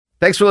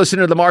Thanks for listening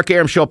to the Mark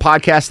Arum Show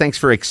podcast. Thanks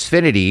for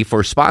Xfinity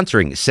for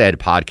sponsoring said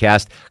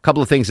podcast. A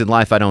couple of things in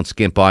life I don't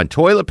skimp on.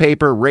 Toilet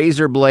paper,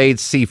 razor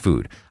blades,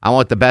 seafood. I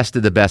want the best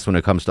of the best when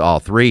it comes to all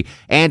three.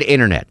 And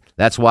internet.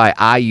 That's why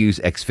I use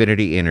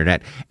Xfinity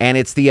Internet. And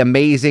it's the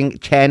amazing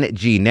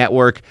 10G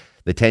network.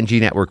 The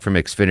 10G network from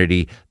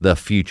Xfinity. The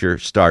future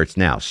starts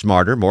now.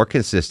 Smarter, more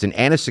consistent,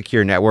 and a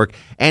secure network.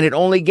 And it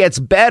only gets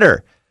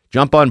better.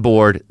 Jump on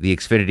board the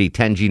Xfinity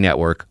 10G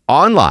network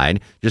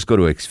online. Just go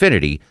to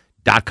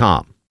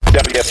Xfinity.com.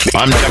 WSB.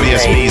 I'm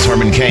WSB's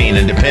Herman Cain,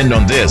 and depend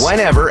on this.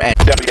 Whenever and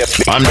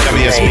WSB. I'm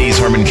WSB's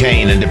Herman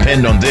Cain, and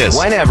depend on this.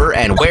 whenever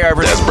and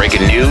wherever That's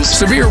breaking news.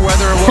 Severe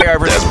weather alert.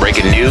 wherever That's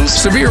breaking news.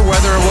 Severe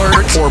weather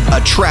alert. Or a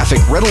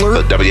traffic red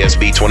alert. The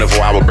WSB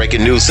 24-hour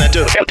breaking news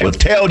center will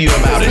tell you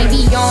about it.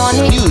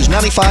 News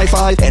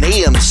 95.5 and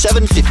AM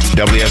 750.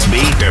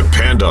 WSB,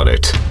 depend on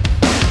it.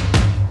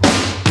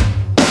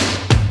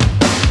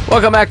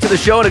 Welcome back to the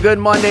show and a good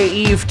Monday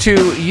Eve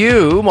to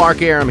you.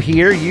 Mark Arum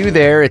here, you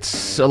there.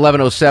 It's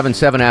 11:07,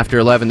 7 after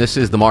 11. This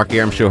is the Mark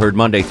Arum Show, heard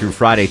Monday through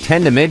Friday,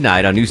 10 to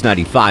midnight on News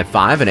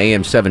 95.5 and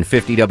AM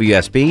 750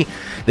 WSB.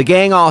 The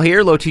gang all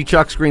here. Low T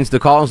Chuck screens the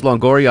calls.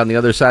 Longoria on the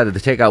other side of the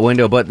takeout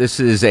window. But this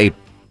is a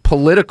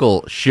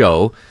political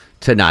show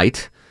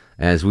tonight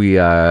as we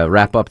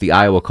wrap up the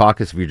Iowa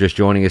caucus. If you're just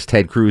joining us,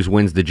 Ted Cruz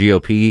wins the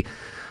GOP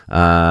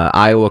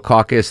Iowa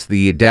caucus.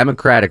 The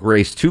Democratic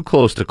race too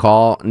close to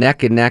call,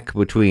 neck and neck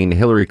between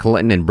Hillary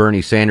Clinton and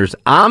Bernie Sanders.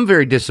 I'm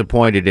very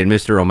disappointed in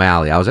Mr.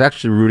 O'Malley. I was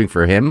actually rooting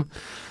for him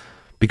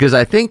because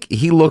I think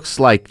he looks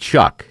like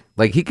Chuck.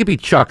 Like he could be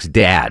Chuck's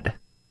dad.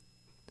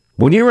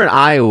 When you were in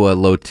Iowa,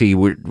 Low T,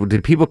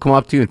 did people come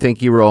up to you and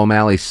think you were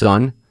O'Malley's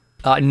son?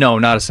 No,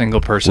 not a single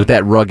person. With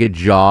that rugged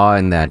jaw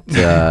and that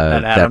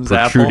that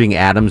protruding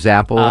Adam's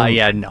apple?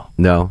 Yeah, no.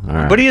 No? All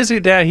right. But he is a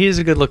dad. He is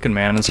a good-looking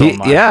man, and so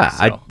am I. Yeah,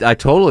 so I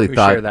totally we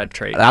thought share that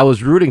trait. I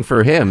was rooting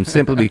for him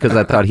simply because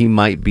I thought he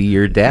might be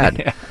your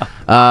dad.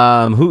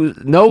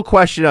 No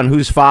question on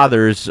whose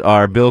fathers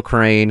are Bill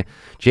Crane,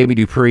 Jamie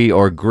Dupree,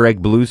 or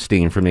Greg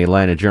Bluestein from the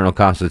Atlanta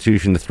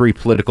Journal-Constitution. The three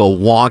political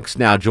wonks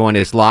now join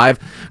us live.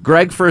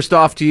 Greg, first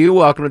off to you,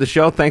 welcome to the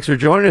show. Thanks for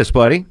joining us,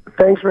 buddy.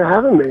 Thanks for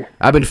having me.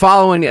 I've been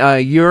following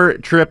your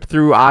trip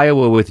through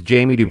Iowa with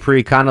Jamie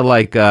Dupree, kind of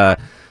like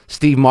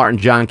Steve Martin,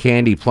 John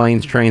Candy,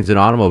 Planes, Trains, and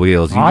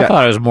Automobiles. I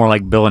thought it was more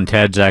like Bill and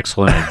Ted's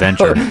Excellent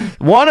Adventure.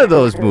 One of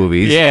those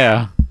movies.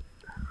 Yeah.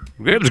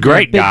 It was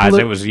great, guys.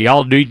 It was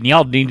y'all need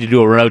to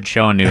do a road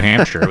show in New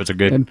Hampshire. It was a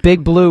good. And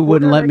Big Blue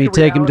wouldn't let me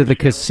take him to the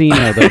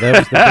casino, though. That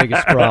was the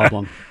biggest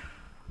problem.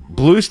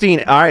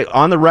 Bluestein, all right,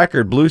 on the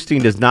record,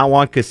 Bluestein does not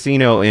want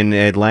casino in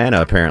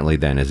Atlanta, apparently,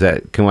 then.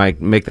 Can I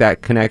make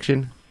that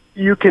connection?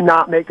 You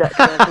cannot make that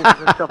connection because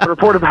there's stuff to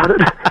report about it.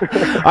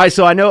 All right,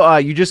 so I know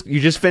you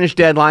just finished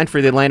deadline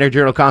for the Atlanta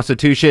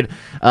Journal-Constitution.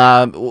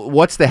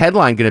 What's the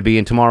headline going to be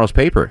in tomorrow's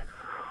paper?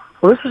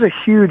 Well, this was a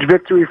huge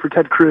victory for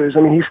Ted Cruz.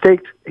 I mean, he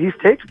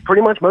staked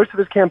pretty much most of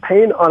his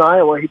campaign on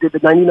Iowa. He did the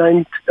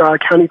 99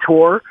 county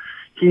tour.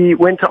 He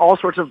went to all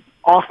sorts of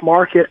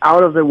off-market,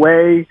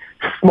 out-of-the-way,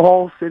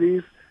 small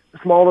cities,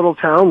 small little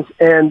towns,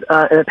 and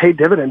it paid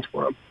dividends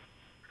for him.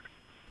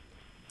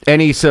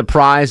 Any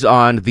surprise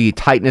on the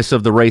tightness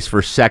of the race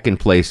for second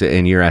place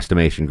in your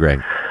estimation,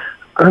 Greg?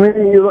 I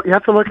mean, you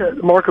have to look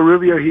at Marco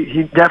Rubio.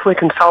 He definitely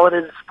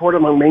consolidated support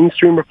among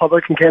mainstream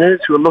Republican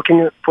candidates who are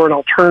looking for an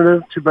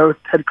alternative to both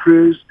Ted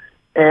Cruz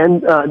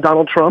and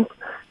Donald Trump.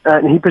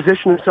 And he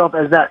positioned himself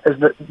as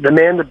the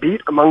man to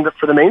beat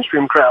for the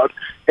mainstream crowd.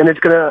 And it's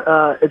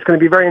gonna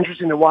be very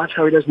interesting to watch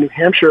how he does in New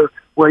Hampshire,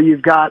 where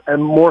you've got a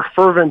more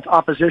fervent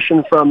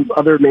opposition from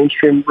other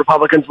mainstream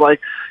Republicans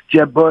like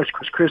Jeb Bush,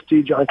 Chris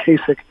Christie, John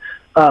Kasich.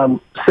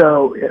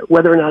 So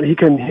whether or not he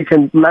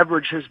can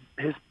leverage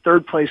his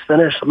third place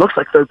finish, it looks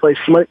like third place.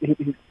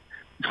 He's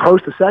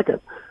close to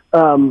second.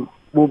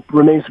 Will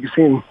remains to be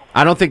seen.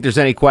 I don't think there's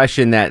any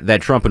question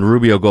that Trump and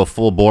Rubio go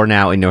full bore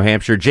now in New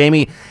Hampshire.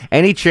 Jamie,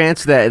 any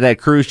chance that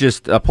Cruz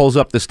just pulls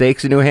up the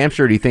stakes in New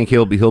Hampshire? Or do you think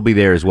he'll be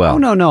there as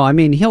well? Oh, no. I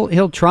mean,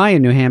 he'll try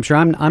in New Hampshire.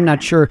 I'm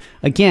not sure.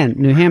 Again,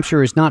 New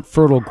Hampshire is not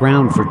fertile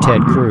ground for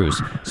Ted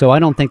Cruz, so I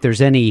don't think there's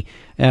any.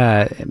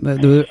 I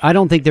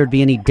don't think there'd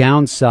be any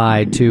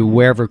downside to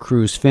wherever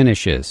Cruz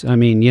finishes. I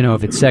mean,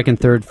 if it's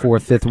second, third,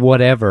 fourth, fifth,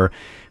 whatever.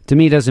 To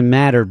me, it doesn't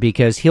matter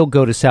because he'll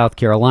go to South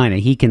Carolina.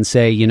 He can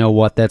say, you know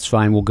what, that's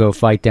fine, we'll go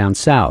fight down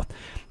south.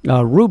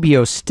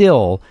 Rubio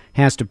still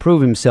has to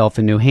prove himself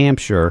in New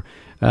Hampshire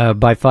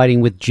by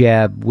fighting with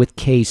Jeb, with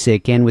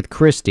Kasich, and with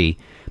Christie.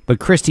 But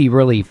Christie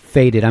really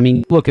faded. I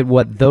mean, look at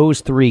what those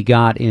three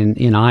got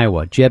in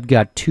Iowa. Jeb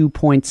got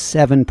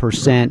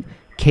 2.7%.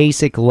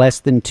 Kasich less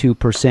than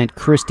 2%,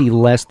 Christie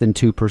less than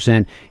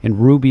 2%, and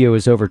Rubio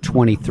is over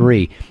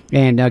 23%.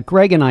 And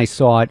Greg and I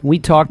saw it. We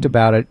talked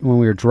about it when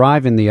we were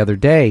driving the other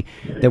day,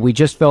 that we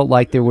just felt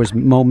like there was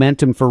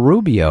momentum for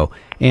Rubio.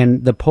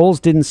 And the polls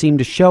didn't seem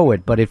to show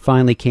it, but it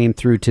finally came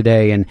through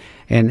today. And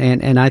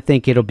I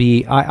think it'll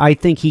be, I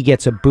think he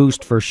gets a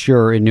boost for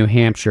sure in New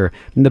Hampshire.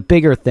 And the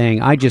bigger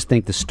thing, I just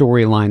think the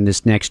storyline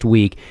this next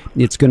week,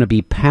 it's going to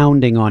be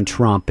pounding on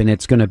Trump, and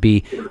it's going to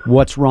be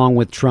what's wrong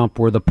with Trump,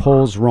 were the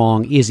polls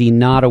wrong, is he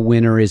not a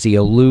winner, is he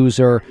a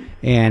loser,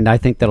 and I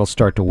think that'll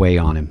start to weigh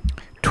on him.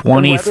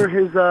 Whether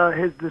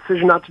his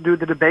decision not to do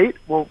the debate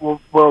will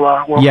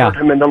hurt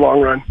him in the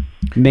long run.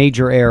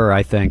 Major error,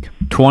 I think.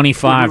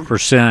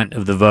 25%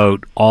 of the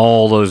vote,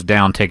 all those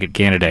down-ticket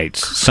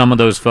candidates. Some of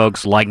those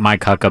folks, like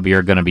Mike Huckabee,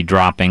 are going to be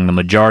dropping. The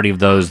majority of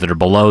those that are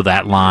below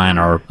that line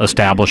are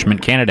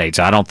establishment candidates.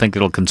 I don't think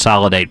it'll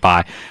consolidate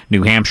by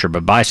New Hampshire,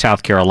 but by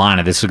South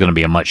Carolina, this is going to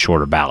be a much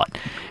shorter ballot.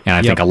 And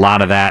I think a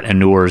lot of that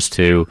inures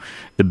to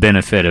the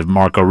benefit of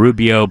Marco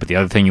Rubio. But the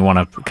other thing you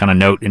want to kind of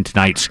note in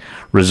tonight's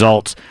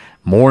results,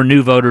 more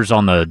new voters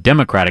on the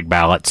Democratic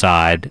ballot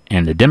side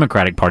and the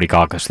Democratic Party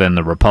caucus than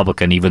the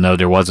Republican, even though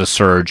there was a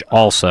surge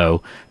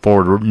also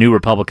for new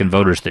Republican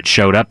voters that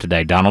showed up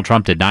today. Donald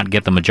Trump did not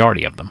get the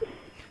majority of them.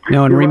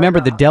 No, and remember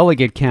the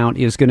delegate count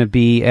is going to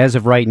be, as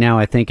of right now,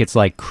 I think it's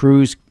like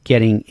Cruz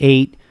getting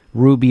 8,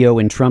 Rubio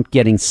and Trump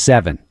getting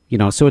 7.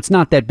 So it's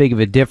not that big of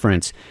a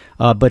difference.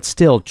 But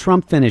still,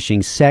 Trump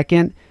finishing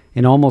second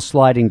and almost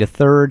sliding to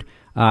third,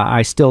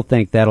 I still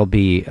think that'll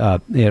be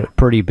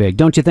pretty big.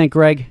 Don't you think,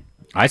 Greg?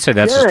 I'd say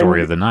that's the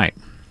story of the night.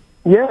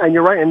 Yeah, and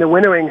you're right. And the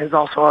winnowing has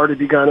also already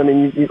begun. I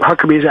mean,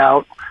 Huckabee's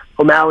out,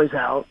 O'Malley's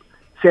out.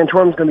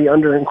 Santorum's going to be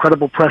under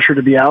incredible pressure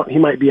to be out. He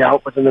might be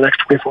out within the next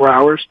 24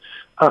 hours.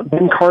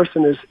 Ben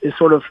Carson is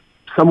sort of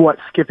somewhat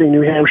skipping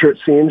New Hampshire, it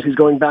seems. He's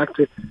going back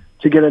to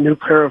get a new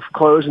pair of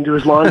clothes and do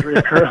his laundry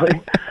apparently.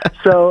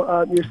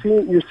 So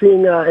you're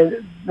seeing,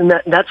 and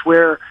that's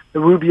where the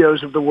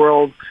Rubios of the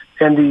world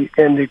and the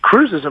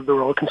Cruzes of the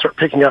world can start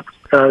picking up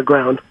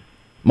ground.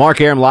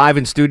 Mark Arum live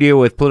in studio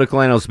with political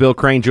analyst Bill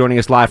Crane, joining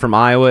us live from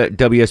Iowa.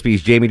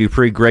 WSB's Jamie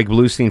Dupree, Greg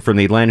Bluestein from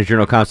the Atlanta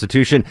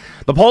Journal-Constitution.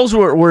 The polls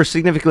were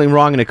significantly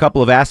wrong in a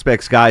couple of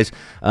aspects, guys.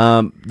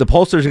 The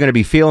pollsters are going to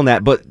be feeling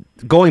that, but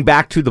going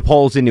back to the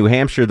polls in New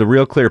Hampshire, the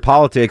Real Clear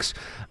Politics,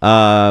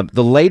 the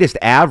latest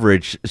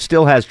average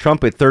still has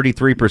Trump at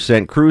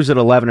 33%, Cruz at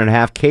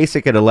 11.5%,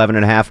 Kasich at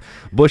 11.5%,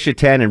 Bush at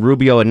 10%, and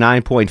Rubio at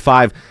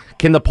 9.5%.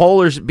 Can the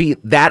pollers be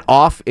that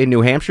off in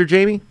New Hampshire,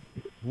 Jamie?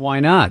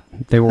 Why not?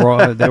 They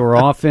were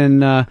off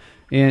in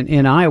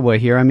Iowa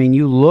here. I mean,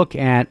 you look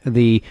at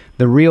the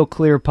Real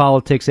Clear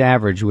Politics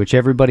average, which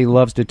everybody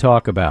loves to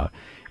talk about,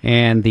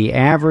 and the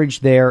average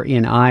there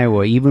in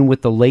Iowa, even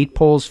with the late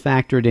polls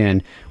factored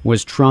in,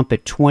 was Trump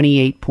at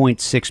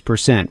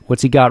 28.6%.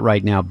 What's he got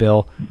right now,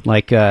 Bill?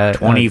 Like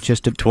 20,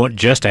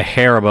 just a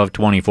hair above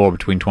 24,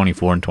 between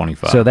 24 and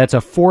 25. So that's a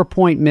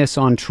 4-point miss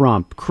on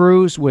Trump.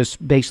 Cruz was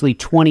basically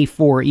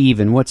 24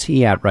 even. What's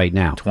he at right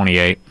now?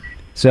 28.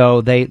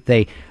 So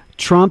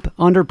Trump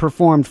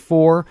underperformed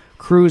 4,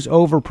 Cruz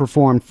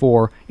overperformed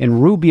 4,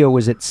 and Rubio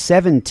was at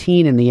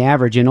 17 in the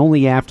average, and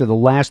only after the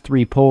last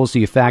 3 polls do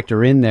you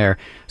factor in there.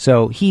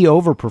 So he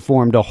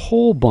overperformed a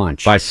whole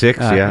bunch. By 6,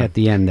 at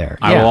the end there.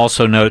 I will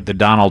also note that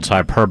Donald's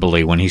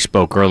hyperbole, when he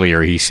spoke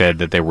earlier, he said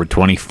that there were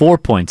 24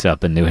 points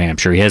up in New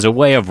Hampshire. He has a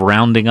way of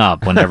rounding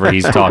up whenever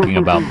he's talking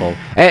about polls.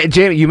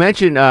 Jamie, you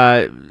mentioned...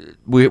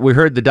 We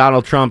heard the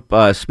Donald Trump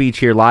speech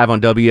here live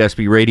on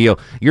WSB Radio.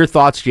 Your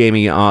thoughts,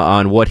 Jamie,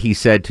 on what he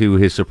said to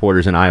his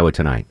supporters in Iowa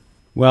tonight?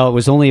 Well, it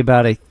was only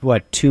about a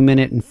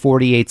 2-minute and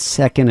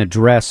 48-second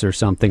address or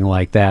something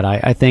like that.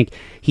 I think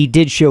he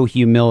did show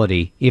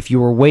humility. If you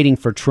were waiting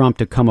for Trump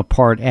to come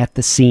apart at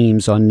the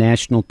seams on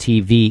national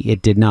TV,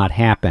 it did not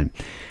happen.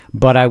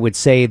 But I would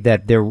say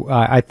that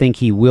I think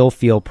he will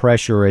feel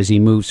pressure as he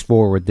moves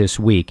forward this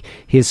week.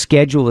 His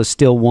schedule is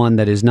still one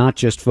that is not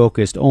just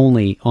focused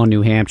only on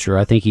New Hampshire.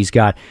 I think he's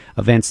got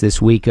events this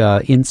week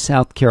in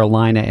South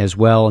Carolina as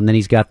well, and then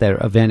he's got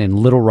that event in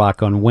Little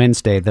Rock on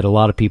Wednesday that a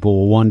lot of people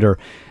will wonder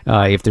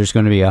if there's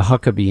going to be a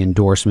Huckabee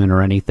endorsement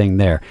or anything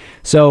there.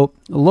 So,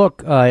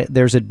 look,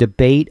 there's a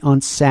debate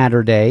on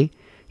Saturday.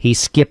 He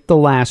skipped the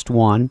last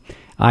one.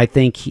 I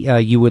think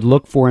you would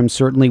look for him,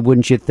 certainly,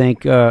 wouldn't you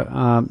think,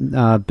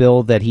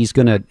 Bill, that he's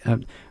going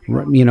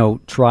to,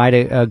 try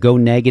to go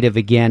negative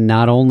again,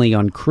 not only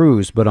on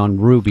Cruz, but on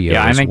Rubio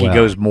I think well. He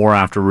goes more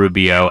after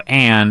Rubio,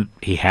 and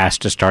he has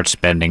to start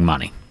spending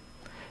money.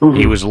 Mm-hmm.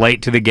 He was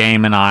late to the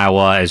game in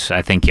Iowa, as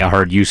I think I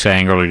heard you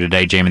saying earlier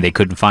today, Jamie. They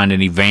couldn't find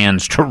any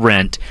vans to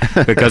rent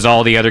because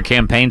all the other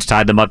campaigns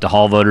tied them up to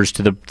haul voters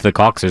to the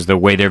caucuses, the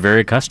way they're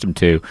very accustomed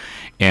to.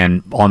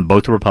 And on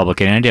both the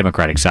Republican and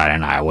Democratic side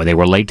in Iowa, they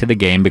were late to the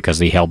game because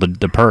he held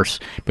the purse,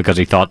 because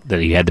he thought that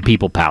he had the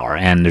people power.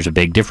 And there's a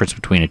big difference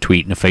between a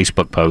tweet and a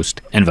Facebook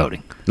post and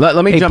voting.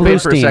 Let me jump in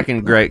for a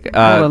second, Greg.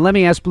 Let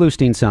me ask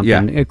Bluestein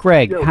something. Yeah.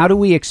 Greg, how do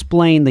we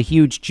explain the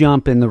huge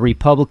jump in the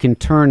Republican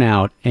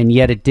turnout, and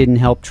yet it didn't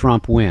help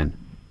Trump win?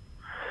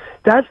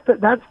 That's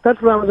what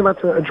I was about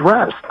to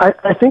address.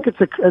 I think it's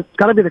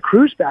got to be the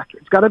Cruz factor.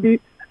 It's got to be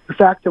the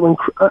fact that when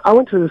I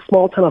went to the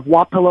small town of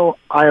Wapello,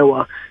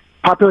 Iowa,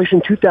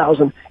 population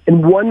 2,000,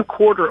 and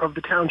 1/4 of the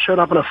town showed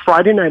up on a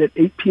Friday night at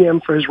 8 p.m.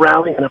 for his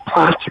rally in a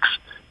plastics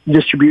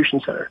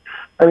distribution center.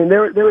 I mean,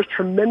 there was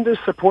tremendous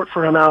support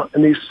for him out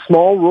in these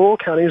small rural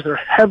counties that are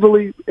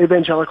heavily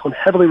evangelical and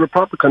heavily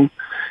Republican,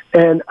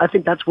 and I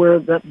think that's where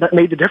that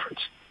made the difference.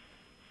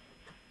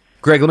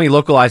 Greg, let me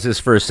localize this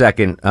for a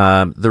second.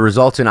 The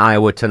results in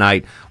Iowa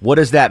tonight, what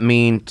does that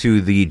mean to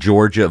the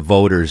Georgia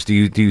voters? Do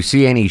you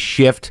see any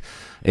shift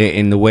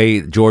in the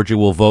way Georgia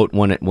will vote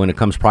when it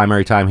comes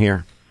primary time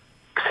here?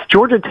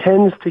 Georgia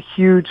tends to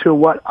hew to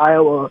what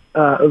Iowa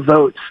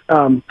votes.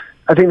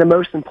 I think the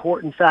most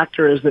important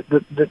factor is that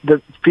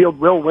the field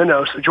will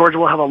winnow, so Georgia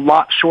will have a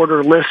lot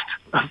shorter list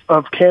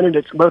of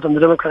candidates, both on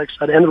the Democratic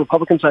side and the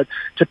Republican side,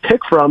 to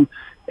pick from.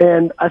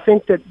 And I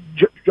think that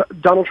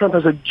Donald Trump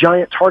has a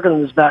giant target on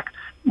his back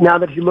now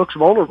that he looks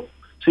vulnerable.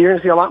 So you're going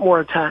to see a lot more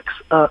attacks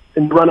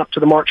in the run-up to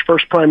the March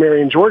 1st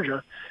primary in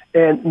Georgia,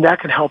 and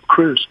that could help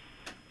Cruz.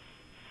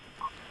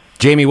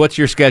 Jamie, what's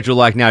your schedule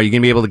like now? Are you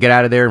going to be able to get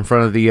out of there in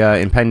front of the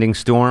impending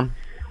storm?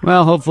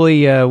 Well,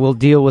 hopefully we'll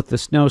deal with the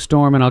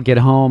snowstorm, and I'll get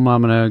home.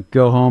 I'm going to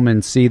go home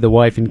and see the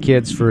wife and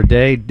kids for a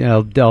day.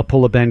 I'll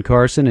pull a Ben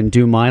Carson and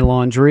do my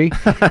laundry,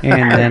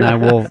 and then I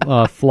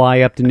will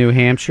fly up to New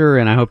Hampshire,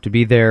 and I hope to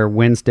be there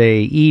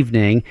Wednesday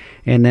evening.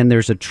 And then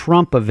there's a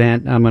Trump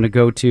event I'm going to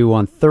go to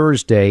on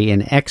Thursday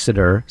in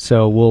Exeter,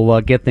 so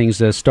we'll get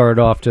things started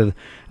off to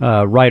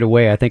right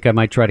away. I think I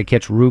might try to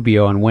catch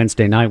Rubio on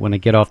Wednesday night when I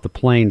get off the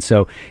plane.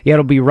 So, yeah,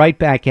 it'll be right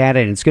back at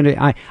it. It's going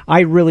to. I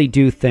really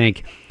do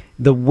think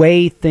the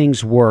way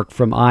things work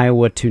from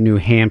Iowa to New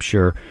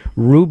Hampshire,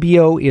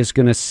 Rubio is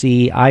going to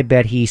see, I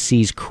bet he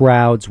sees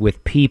crowds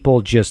with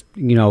people just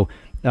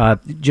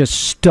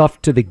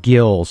stuffed to the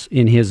gills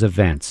in his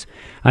events.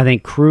 I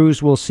think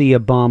Cruz will see a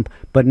bump,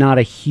 but not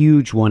a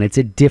huge one. It's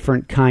a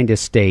different kind of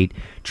state.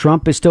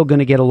 Trump is still going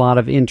to get a lot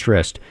of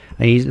interest.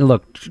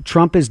 Look,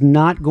 Trump is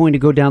not going to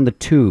go down the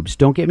tubes.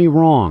 Don't get me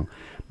wrong.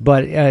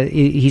 But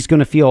he's going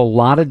to feel a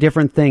lot of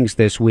different things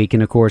this week.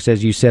 And, of course,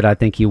 as you said, I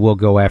think he will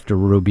go after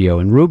Rubio.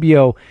 And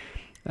Rubio,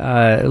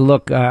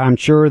 I'm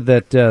sure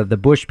that the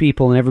Bush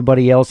people and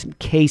everybody else in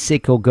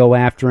Kasich will go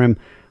after him.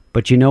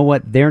 But you know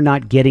what? They're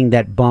not getting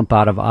that bump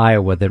out of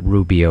Iowa that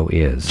Rubio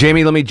is.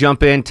 Jamie, let me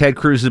jump in. Ted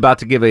Cruz is about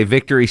to give a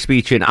victory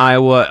speech in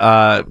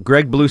Iowa.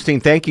 Greg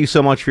Bluestein, thank you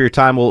so much for your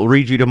time. We'll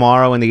read you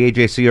tomorrow in the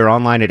AJC or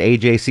online at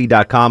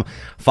ajc.com.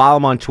 Follow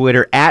him on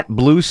Twitter at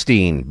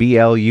Bluestein,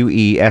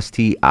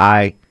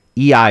 BLUESTIEIN.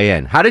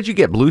 How did you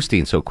get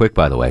Bluestein so quick,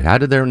 by the way? How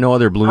did there no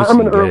other Bluestein?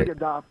 I'm an early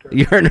adopter.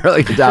 You're an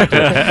early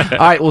adopter. All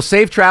right, well,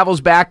 safe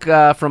travels back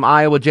from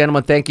Iowa,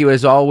 gentlemen. Thank you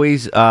as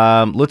always.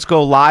 Let's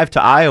go live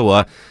to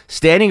Iowa.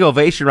 Standing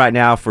ovation right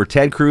now for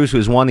Ted Cruz, who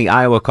has won the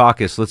Iowa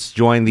caucus. Let's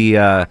join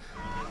the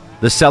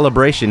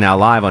celebration now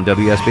live on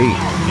WSB.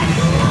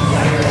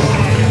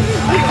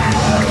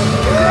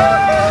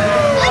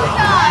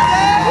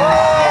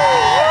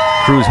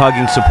 Cruz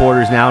hugging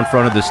supporters now in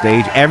front of the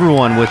stage.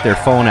 Everyone with their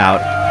phone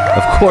out.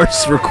 Of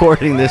course,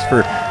 recording this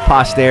for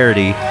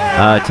posterity.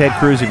 Ted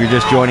Cruz, if you're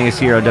just joining us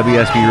here on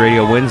WSB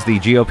Radio, wins the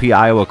GOP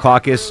Iowa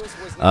caucus,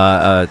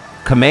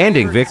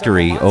 commanding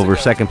victory over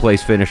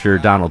second-place finisher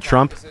Donald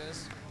Trump,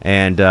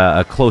 and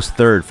a close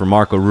third for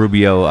Marco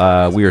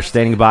Rubio. We are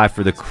standing by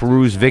for the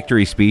Cruz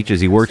victory speech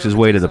as he works his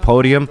way to the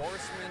podium.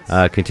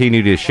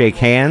 Continue to shake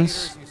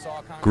hands,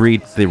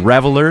 greet the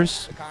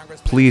revelers.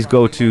 Please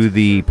go to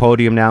the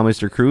podium now,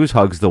 Mr. Cruz.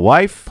 Hugs the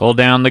wife. Pull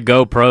down the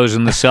GoPros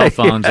and the cell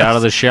phones out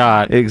of the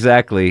shot.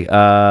 Exactly.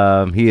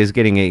 He is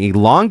getting an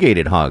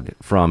elongated hug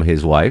from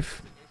his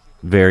wife.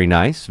 Very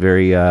nice.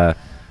 Very,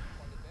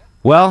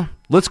 well,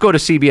 let's go to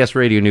CBS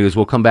Radio News.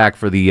 We'll come back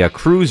for the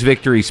Cruz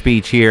victory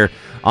speech here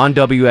on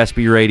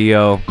WSB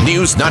Radio.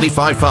 News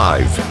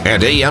 95.5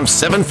 and AM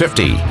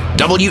 750.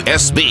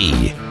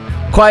 WSB.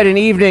 Quite an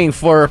evening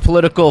for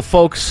political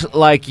folks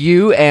like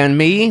you and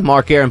me.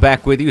 Mark Arum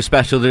back with you.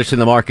 Special edition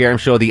of the Mark Arum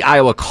Show, the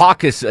Iowa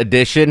Caucus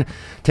edition.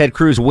 Ted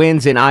Cruz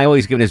wins in Iowa.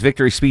 He's giving his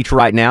victory speech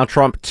right now.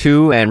 Trump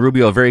 2 and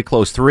Rubio a very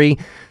close 3.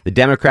 The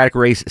Democratic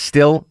race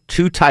still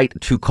too tight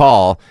to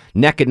call.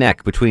 Neck and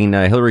neck between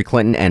Hillary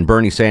Clinton and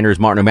Bernie Sanders.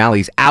 Martin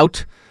O'Malley's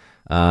out.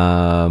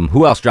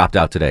 Who else dropped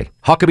out today?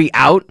 Huckabee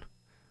out.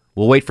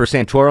 We'll wait for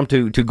Santorum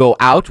to go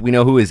out. We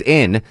know who is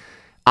in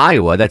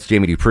Iowa. That's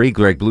Jamie Dupree,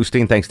 Greg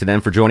Bluestein. Thanks to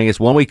them for joining us.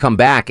 When we come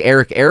back,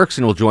 Eric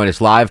Erickson will join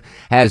us live,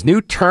 has new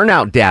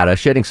turnout data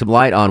shedding some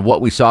light on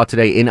what we saw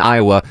today in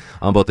Iowa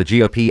on both the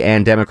GOP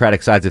and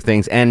Democratic sides of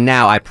things. And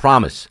now, I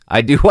promise,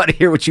 I do want to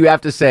hear what you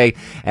have to say.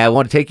 And I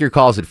want to take your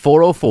calls at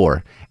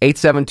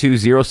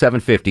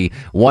 404-872-0750,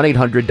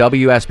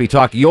 1-800-WSB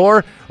Talk.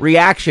 Your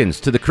reactions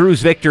to the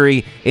Cruz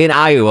victory in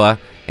Iowa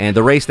and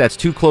the race that's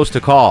too close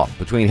to call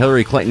between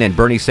Hillary Clinton and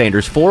Bernie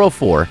Sanders.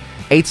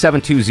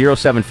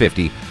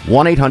 404-872-0750,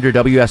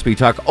 1-800-WSB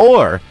Talk,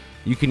 or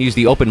you can use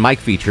the open mic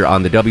feature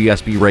on the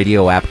WSB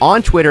Radio app,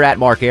 on Twitter at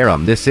Mark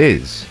Arum. This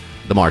is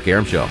The Mark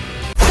Arum Show.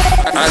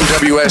 I'm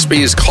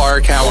WSB's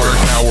Clark Howard.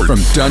 From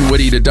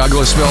Dunwoody to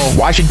Douglasville,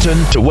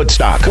 Washington to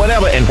Woodstock,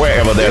 whenever and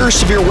wherever There's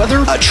severe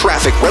weather, a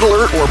traffic red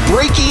alert, or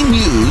breaking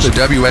news. the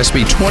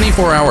WSB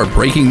 24-hour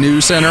breaking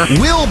news center.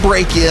 We'll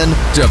break in.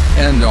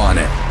 Depend on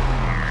it.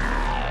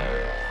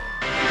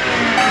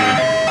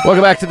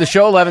 Welcome back to the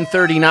show,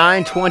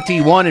 11:39,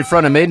 21 in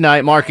front of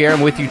midnight. Mark Arum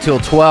with you till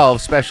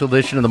 12. Special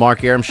edition of the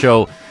Mark Arum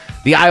Show,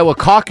 the Iowa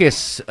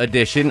Caucus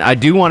edition. I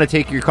do want to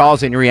take your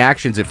calls and your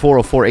reactions at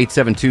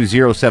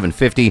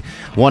 404-872-0750,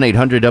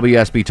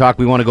 1-800-WSB Talk.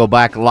 We want to go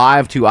back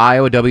live to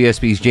Iowa.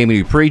 WSB's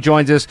Jamie Dupree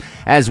joins us,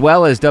 as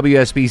well as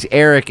WSB's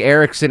Eric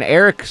Erickson.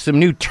 Eric, some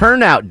new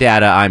turnout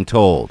data, I'm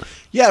told.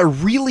 Yeah,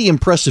 really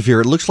impressive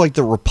here. It looks like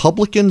the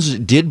Republicans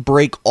did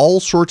break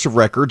all sorts of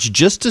records,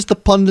 just as the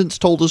pundits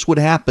told us would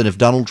happen if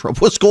Donald Trump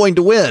was going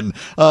to win.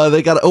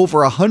 They got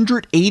over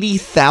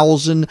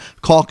 180,000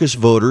 caucus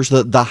voters.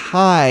 The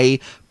high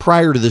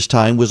prior to this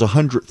time was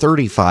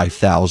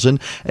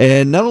 135,000.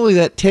 And not only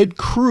that, Ted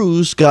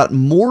Cruz got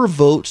more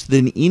votes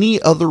than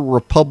any other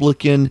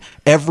Republican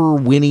ever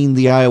winning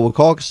the Iowa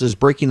caucuses,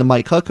 breaking the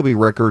Mike Huckabee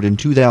record in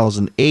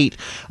 2008.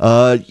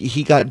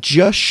 He got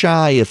just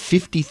shy of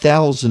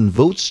 50,000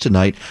 votes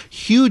tonight.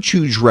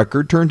 Huge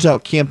record. Turns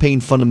out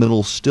campaign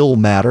fundamentals still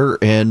matter,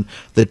 and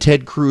the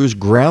Ted Cruz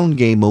ground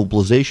game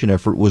mobilization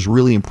effort was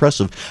really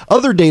impressive.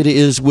 Other data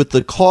is with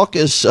the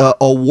caucus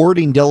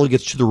awarding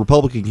delegates to the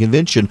Republican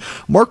convention,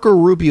 Marco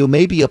Rubio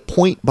may be a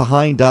point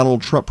behind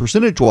Donald Trump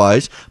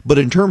percentage-wise, but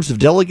in terms of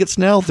delegates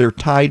now, they're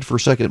tied for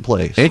second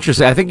place.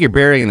 Interesting. I think you're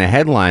burying the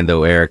headline,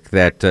 though, Eric,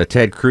 that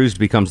Ted Cruz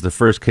becomes the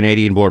first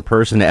Canadian-born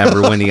person to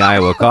ever win the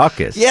Iowa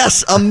caucus.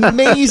 Yes,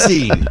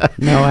 amazing.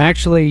 No,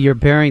 actually, you're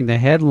burying the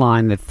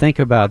headline that, think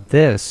about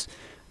this,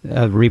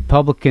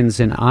 Republicans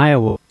in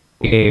Iowa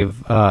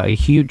gave a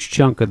huge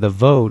chunk of the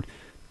vote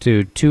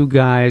to two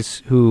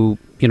guys who,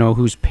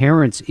 whose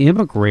parents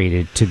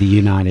immigrated to the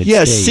United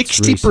States.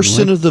 Yeah,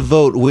 60% of the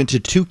vote went to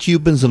two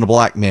Cubans and a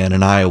black man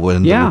in Iowa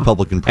in the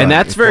Republican primary. And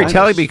that's very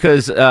telling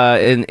because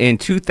in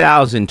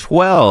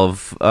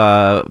 2012,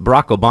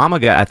 Barack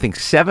Obama got, I think,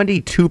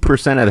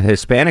 72% of the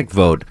Hispanic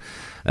vote.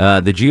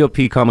 The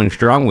GOP coming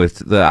strong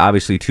with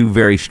obviously two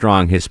very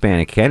strong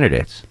Hispanic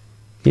candidates.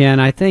 Yeah,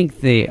 and I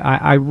think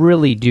I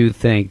really do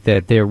think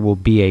that there will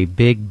be a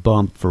big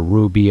bump for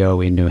Rubio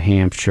in New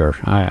Hampshire.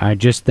 I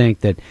just think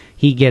that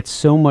he gets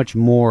so much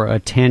more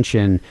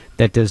attention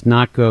that does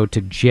not go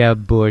to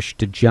Jeb Bush,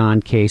 to John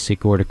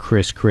Kasich, or to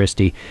Chris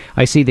Christie.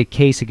 I see that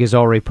Kasich has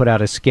already put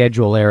out a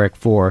schedule, Eric,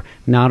 for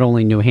not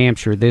only New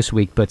Hampshire this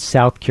week, but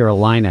South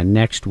Carolina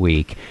next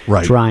week,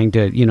 trying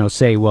to,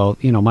 say, well,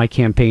 my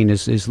campaign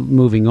is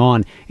moving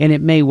on, and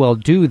it may well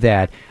do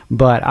that.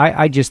 But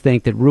I just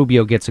think that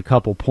Rubio gets a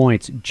couple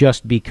points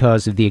just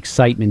because of the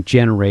excitement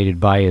generated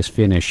by his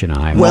finish in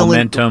Iowa. Well,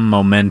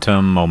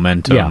 momentum.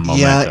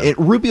 Yeah,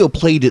 Rubio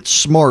played it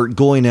smart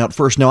going out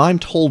first. Now, I'm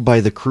told by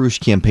the Cruz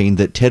campaign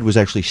that Ted was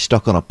actually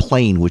stuck on a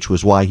plane, which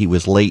was why he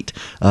was late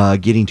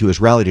getting to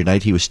his rally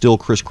tonight. He was still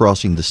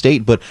crisscrossing the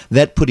state, but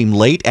that put him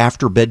late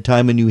after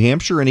bedtime in New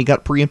Hampshire, and he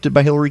got preempted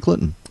by Hillary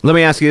Clinton. Let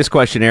me ask you this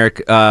question,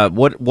 Eric.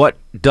 What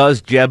does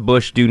Jeb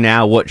Bush do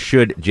now? What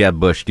should Jeb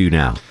Bush do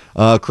now?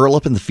 Curl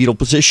up in the fetal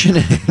position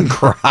and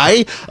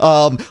cry.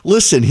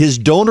 Listen, his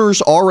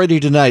donors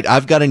already tonight.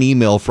 I've got an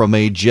email from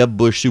a Jeb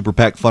Bush Super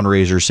PAC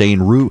fundraiser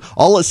saying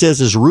all it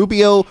says is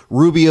Rubio.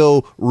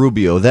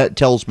 That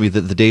tells me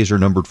that the days are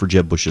numbered for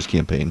Jeb Bush's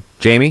campaign.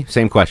 Jamie,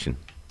 same question.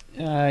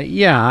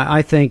 Yeah,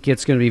 I think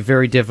it's going to be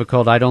very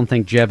difficult. I don't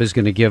think Jeb is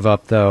going to give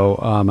up, though.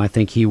 I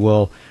think he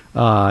will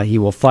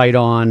fight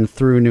on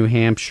through New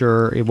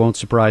Hampshire. It won't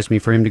surprise me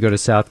for him to go to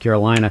South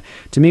Carolina.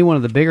 To me, one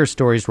of the bigger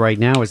stories right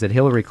now is that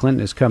Hillary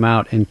Clinton has come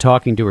out and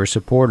talking to her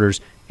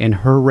supporters, and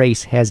her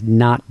race has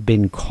not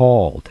been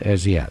called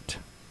as yet.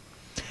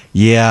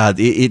 Yeah,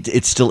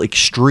 it's still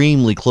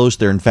extremely close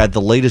there. In fact,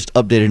 the latest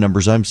updated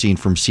numbers I'm seeing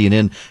from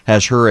CNN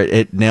has her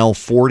at now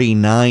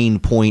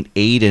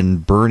 49.8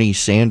 and Bernie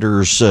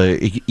Sanders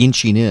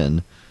inching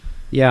in.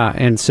 Yeah,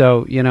 and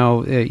so,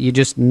 you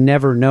just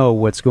never know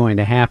what's going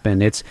to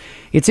happen. It's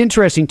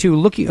interesting, too.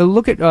 Look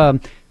at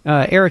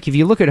Eric, if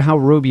you look at how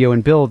Rubio,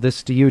 and Bill,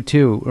 this to you,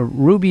 too,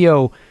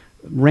 Rubio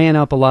ran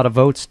up a lot of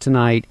votes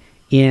tonight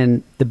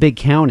in the big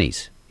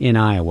counties in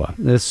Iowa.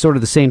 It's sort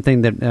of the same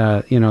thing that,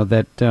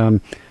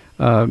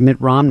 Mitt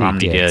Romney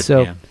did.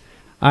 So yeah.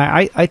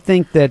 I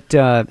think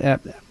that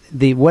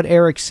what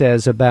Eric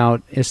says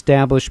about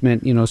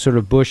establishment, sort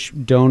of Bush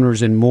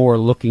donors and more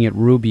looking at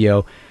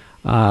Rubio,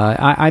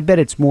 I bet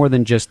it's more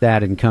than just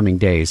that in coming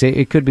days.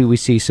 It could be we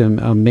see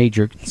some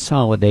major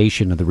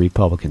consolidation of the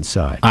Republican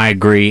side. I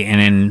agree.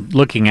 And in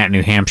looking at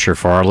New Hampshire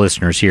for our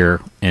listeners here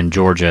in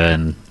Georgia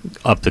and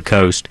up the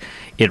coast,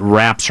 it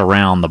wraps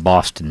around the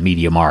Boston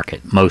media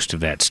market, most of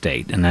that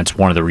state. And that's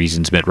one of the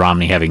reasons Mitt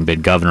Romney, having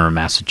been governor of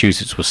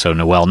Massachusetts, was so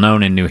well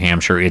known in New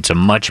Hampshire. It's a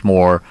much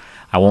more,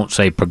 I won't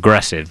say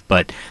progressive,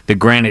 but the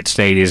Granite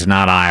State is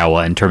not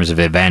Iowa in terms of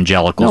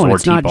evangelicals or Tea Party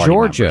members. No, it's not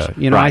Georgia.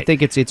 Right. I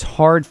think it's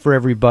hard for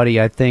everybody,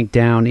 I think,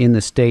 down in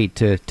the state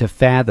to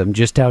fathom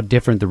just how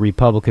different the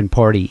Republican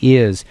Party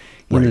is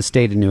in the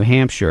state of New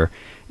Hampshire.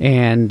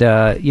 And,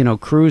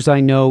 Cruz, I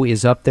know,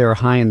 is up there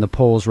high in the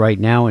polls right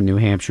now in New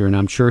Hampshire, and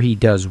I'm sure he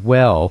does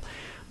well.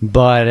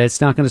 But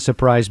it's not going to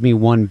surprise me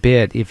one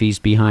bit if he's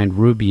behind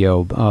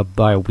Rubio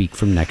by a week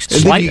from next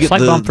week. Slight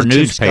bump for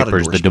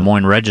newspapers. The Des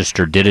Moines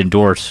Register did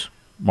endorse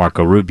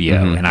Marco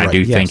Rubio. And I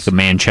do think Yes. the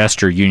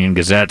Manchester Union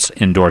Gazette's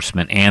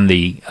endorsement and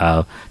the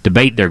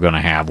debate they're going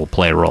to have will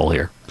play a role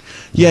here.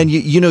 Yeah, and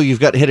you've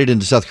got headed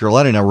into South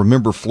Carolina. Now,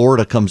 remember,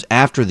 Florida comes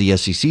after the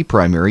SEC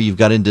primary. You've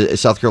got into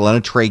South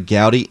Carolina, Trey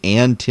Gowdy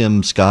and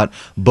Tim Scott,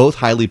 both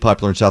highly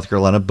popular in South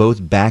Carolina,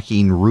 both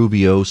backing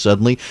Rubio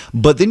suddenly.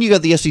 But then you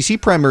got the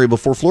SEC primary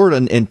before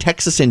Florida, and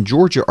Texas and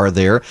Georgia are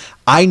there.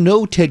 I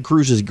know Ted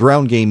Cruz's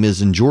ground game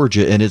is in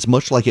Georgia, and it's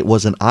much like it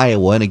was in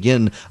Iowa. And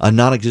again, a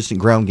non-existent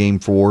ground game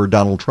for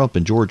Donald Trump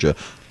in Georgia.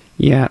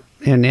 Yeah,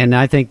 and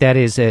I think that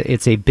is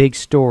it's a big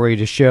story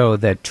to show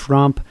that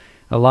Trump.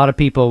 A lot of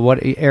people,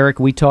 Eric,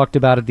 we talked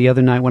about it the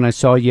other night when I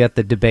saw you at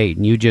the debate,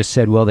 and you just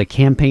said, well, the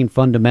campaign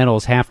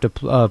fundamentals have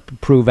to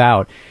prove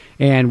out,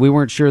 and we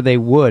weren't sure they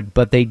would,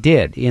 but they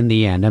did in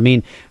the end. I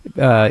mean,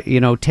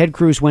 Ted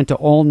Cruz went to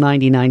all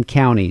 99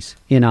 counties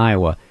in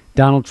Iowa.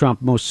 Donald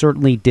Trump most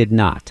certainly did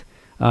not.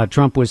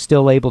 Trump was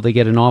still able to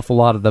get an awful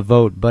lot of the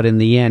vote, but in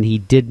the end, he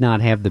did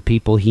not have the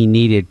people he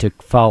needed to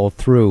follow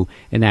through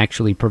and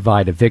actually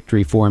provide a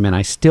victory for him. And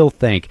I still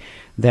think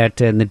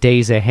that in the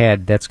days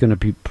ahead, that's going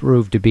to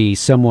prove to be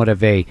somewhat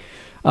of a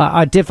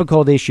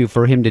difficult issue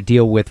for him to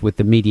deal with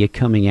the media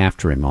coming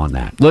after him on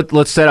that.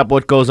 Let's set up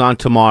what goes on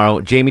tomorrow.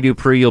 Jamie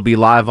Dupree, you'll be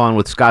live on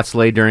with Scott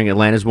Slade during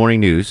Atlanta's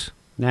Morning News.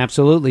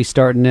 Absolutely,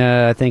 starting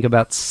I think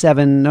about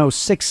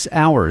 6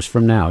 hours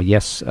from now.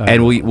 Yes.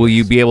 And will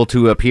you be able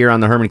to appear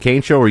on the Herman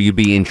Cain Show, or will you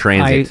be in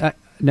transit?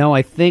 No,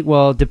 I think,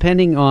 well,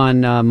 depending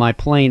on my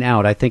plane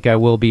out, I think I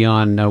will be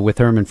on with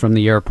Herman from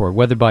the airport,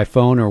 whether by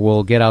phone or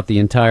we'll get out the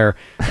entire,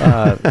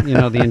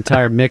 the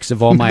entire mix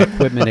of all my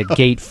equipment at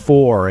Gate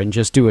 4 and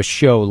just do a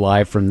show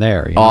live from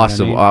there. You know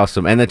Awesome, what I mean?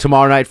 awesome. And then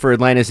tomorrow night for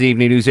Atlanta's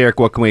Evening News, Eric,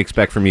 what can we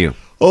expect from you?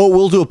 Oh,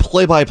 we'll do a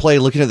play-by-play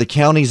looking at the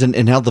counties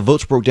and how the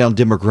votes broke down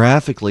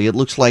demographically. It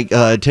looks like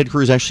Ted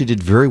Cruz actually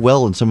did very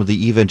well in some of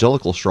the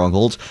evangelical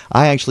strongholds.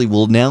 I actually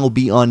will now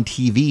be on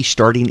TV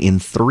starting in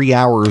 3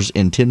 hours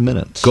and 10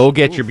 minutes. Go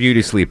get your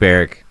beauty sleep,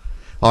 Eric.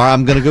 All right,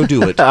 I'm going to go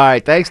do it. All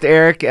right, thanks to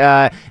Eric,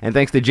 and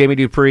thanks to Jamie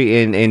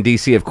Dupree in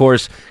D.C., of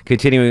course,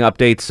 continuing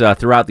updates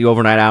throughout the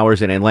overnight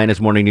hours and Atlanta's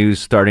Morning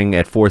News starting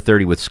at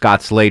 4:30 with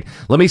Scott Slade.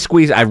 Let me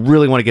squeeze, I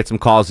really want to get some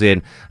calls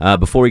in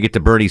before we get to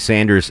Bernie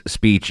Sanders'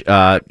 speech.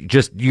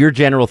 Just your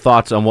general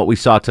thoughts on what we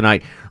saw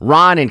tonight.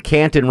 Ron in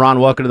Canton. Ron,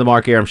 welcome to the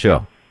Mark Arum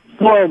Show.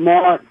 Hello,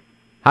 Mark.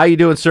 How you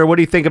doing, sir? What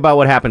do you think about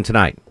what happened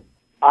tonight?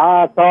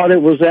 I thought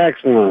it was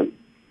excellent.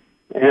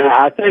 And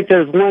I think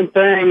there's one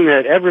thing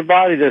that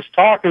everybody that's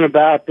talking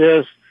about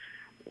this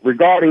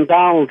regarding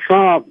Donald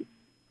Trump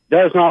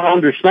does not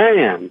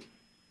understand.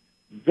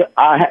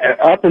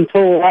 Up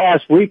until the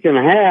last week and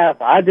a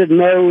half, I didn't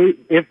know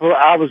if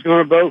I was going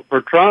to vote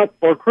for Trump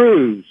or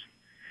Cruz.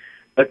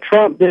 But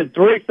Trump did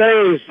three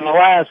things in the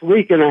last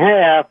week and a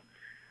half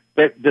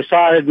that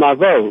decided my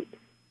vote.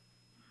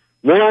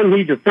 One,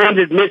 he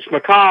defended Mitch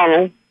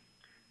McConnell.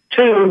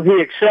 Two,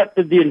 he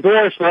accepted the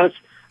endorsements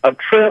of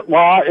Trent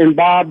Lott and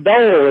Bob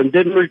Dole and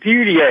didn't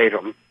repudiate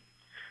them,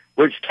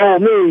 which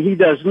told me he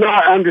does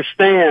not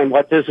understand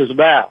what this is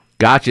about.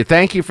 Gotcha.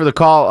 Thank you for the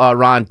call,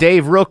 Ron.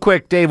 Dave, real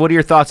quick, Dave, what are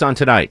your thoughts on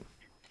tonight?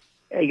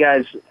 Hey,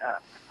 guys.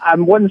 I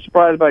wasn't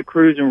surprised by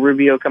Cruz and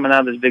Rubio coming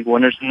out as big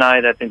winners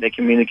tonight. I think they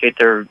communicate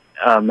their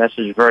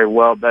message very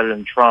well, better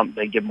than Trump.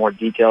 They give more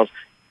details.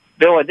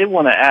 Bill, I did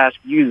want to ask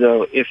you,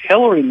 though, if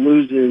Hillary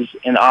loses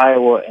in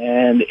Iowa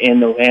and in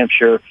New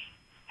Hampshire,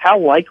 how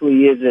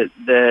likely is it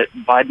that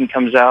Biden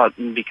comes out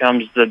and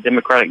becomes the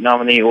Democratic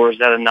nominee, or is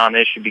that a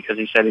non-issue because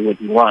he said he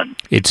wouldn't run?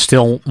 It's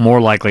still more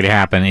likely to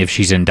happen if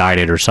she's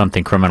indicted or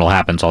something criminal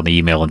happens on the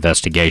email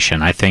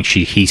investigation. I think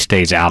he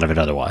stays out of it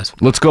otherwise.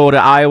 Let's go to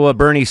Iowa.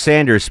 Bernie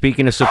Sanders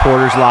speaking to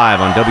supporters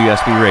live on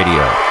WSB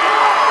Radio.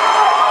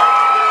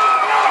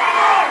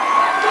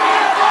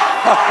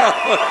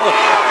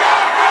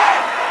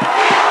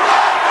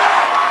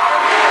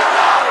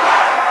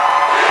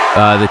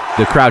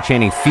 The crowd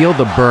chanting "Feel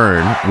the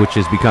Burn," which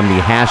has become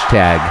the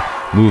hashtag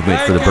movement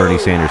for the Bernie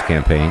Sanders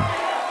campaign.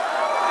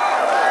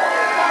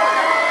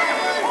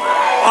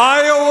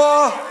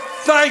 Iowa,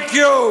 thank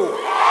you.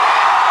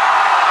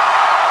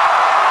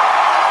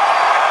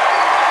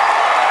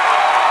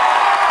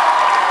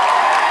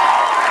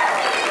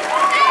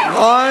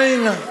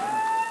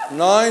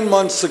 Nine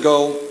months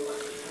ago,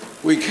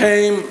 we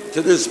came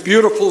to this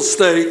beautiful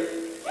state.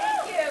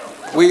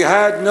 We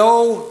had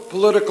no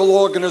political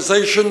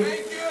organization.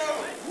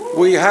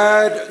 We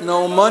had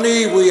no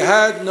money, we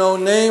had no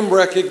name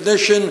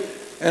recognition,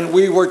 and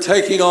we were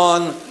taking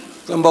on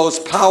the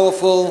most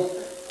powerful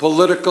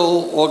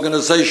political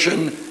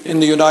organization in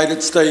the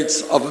United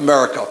States of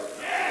America.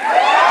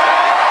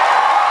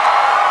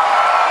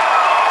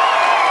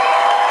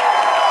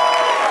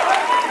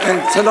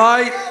 And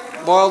tonight,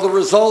 while the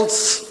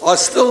results are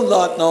still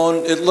not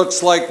known, it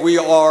looks like we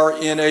are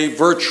in a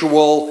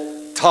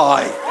virtual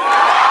tie.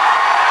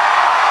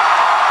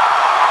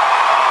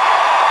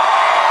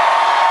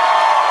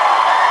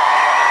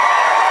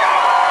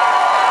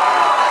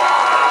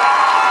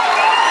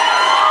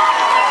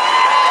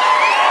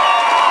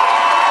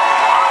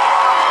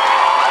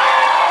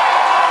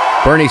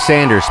 Bernie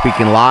Sanders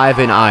speaking live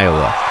in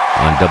Iowa.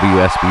 on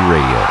WSB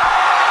Radio.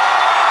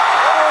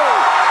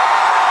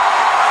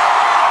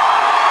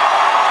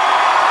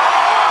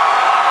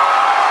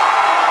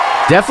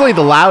 Definitely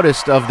the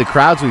loudest of the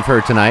crowds we've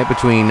heard tonight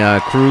between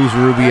Cruz,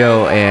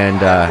 Rubio, and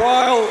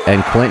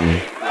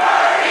Clinton.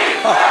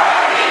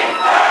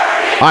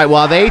 All right,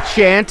 while they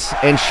chant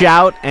and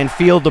shout and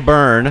feel the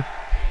burn,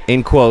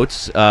 in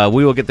quotes,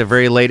 we will get the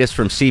very latest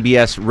from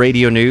CBS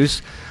Radio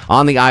News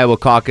on the Iowa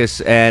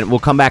caucus, and we'll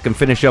come back and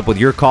finish up with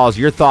your calls,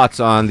 your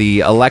thoughts on the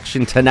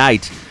election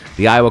tonight.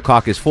 The Iowa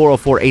caucus,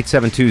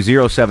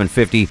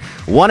 404-872-0750,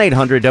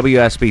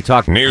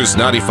 1-800-WSB-TALK. News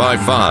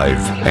 95.5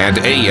 and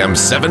AM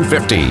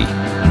 750,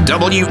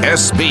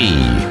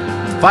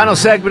 WSB. Final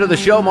segment of the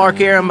show.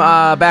 Mark Arum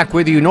back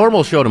with you.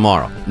 Normal show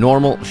tomorrow.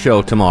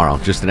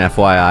 Just an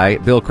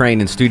FYI. Bill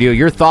Crane in studio.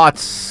 Your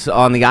thoughts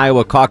on the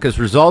Iowa caucus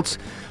results.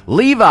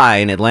 Levi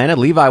in Atlanta.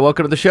 Levi,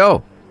 welcome to the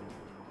show.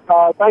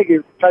 Thank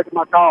you for taking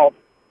my call.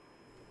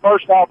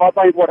 First off, I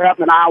think what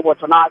happened in Iowa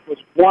tonight was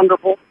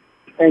wonderful.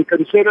 And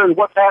considering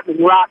what's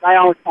happening right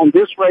now on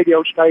this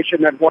radio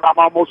station and what I'm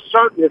almost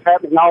certain is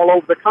happening all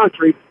over the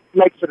country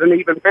makes it an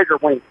even bigger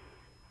win.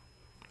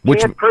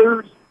 Ted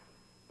Cruz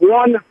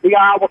won the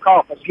Iowa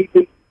caucus. He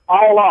beat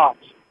all odds.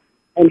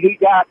 And he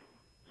got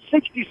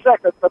 60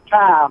 seconds of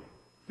time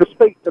to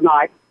speak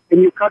tonight,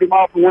 and you cut him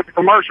off and went to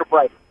commercial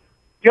break.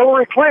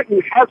 Hillary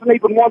Clinton hasn't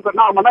even won the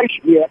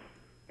nomination yet,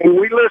 and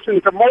we listen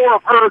to more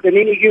of her than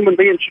any human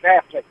being should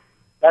have to.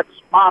 That's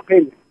my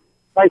opinion.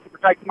 Thank you for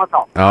taking my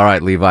call. All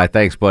right, Levi.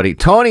 Thanks, buddy.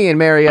 Tony in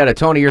Marietta.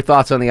 Tony, your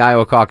thoughts on the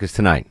Iowa caucus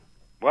tonight?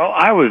 Well,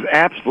 I was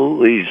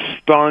absolutely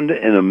stunned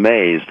and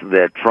amazed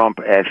that Trump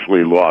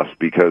actually lost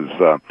because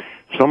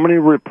so many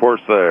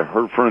reports that I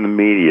heard from the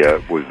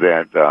media was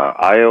that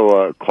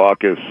Iowa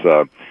caucus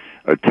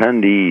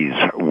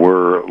attendees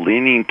were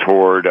leaning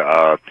toward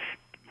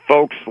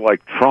folks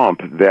like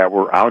Trump that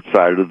were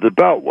outside of the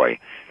Beltway.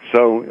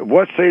 So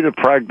what say the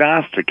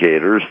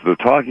prognosticators, the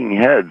talking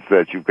heads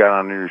that you've got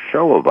on your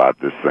show about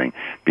this thing?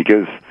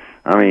 Because,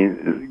 I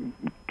mean,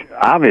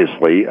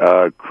 obviously,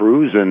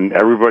 Cruz and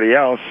everybody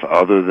else,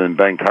 other than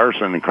Ben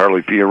Carson and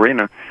Carly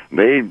Fiorina,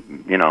 they,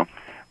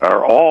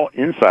 are all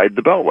inside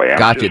the Beltway.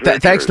 Gotcha.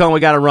 Thanks, Tony. We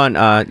got to run.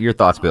 Your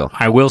thoughts, Bill?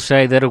 I will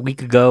say that a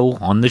week ago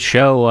on the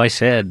show, I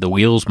said the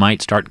wheels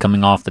might start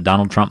coming off the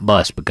Donald Trump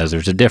bus because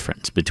there's a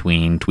difference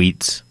between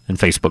tweets and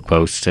Facebook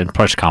posts and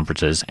press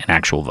conferences and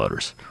actual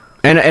voters.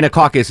 And a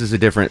caucus is a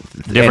different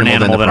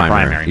animal than a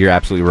primary. You're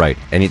absolutely right.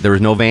 And there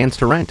was no vans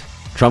to rent.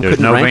 Trump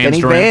couldn't rent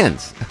any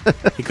vans.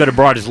 He could have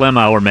brought his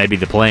limo or maybe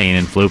the plane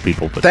and flew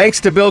people. But thanks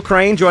to Bill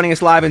Crane joining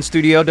us live in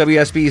studio.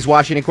 WSB's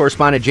Washington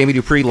correspondent Jamie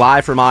Dupree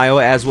live from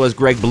Iowa, as was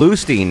Greg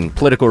Bluestein,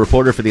 political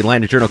reporter for the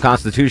Atlanta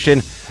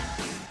Journal-Constitution.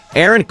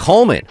 Aaron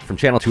Coleman from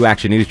Channel 2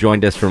 Action News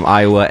joined us from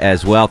Iowa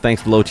as well.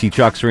 Thanks to Low T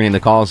Chuck screening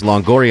the calls.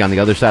 Longoria on the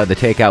other side of the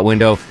takeout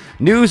window.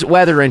 News,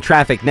 weather, and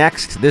traffic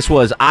next. This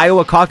was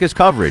Iowa caucus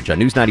coverage on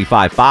News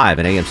 95.5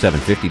 and AM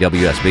 750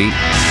 WSB.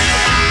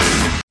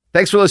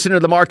 Thanks for listening to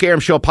the Mark Arum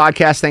Show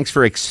podcast. Thanks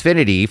for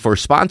Xfinity for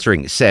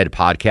sponsoring said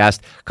podcast.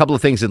 A couple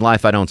of things in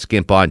life I don't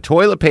skimp on.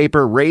 Toilet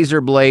paper,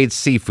 razor blades,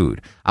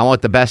 seafood. I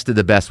want the best of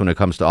the best when it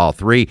comes to all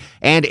three.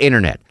 And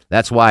internet.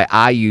 That's why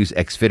I use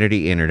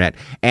Xfinity Internet.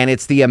 And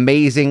it's the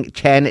amazing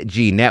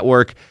 10G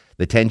network.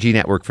 The 10G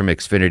network from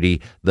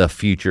Xfinity, the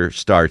future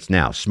starts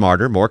now.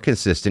 Smarter, more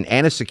consistent,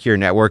 and a secure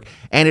network,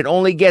 and it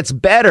only gets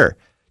better.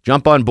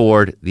 Jump on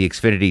board the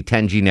Xfinity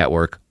 10G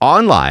network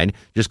online.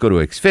 Just go to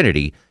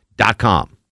Xfinity.com.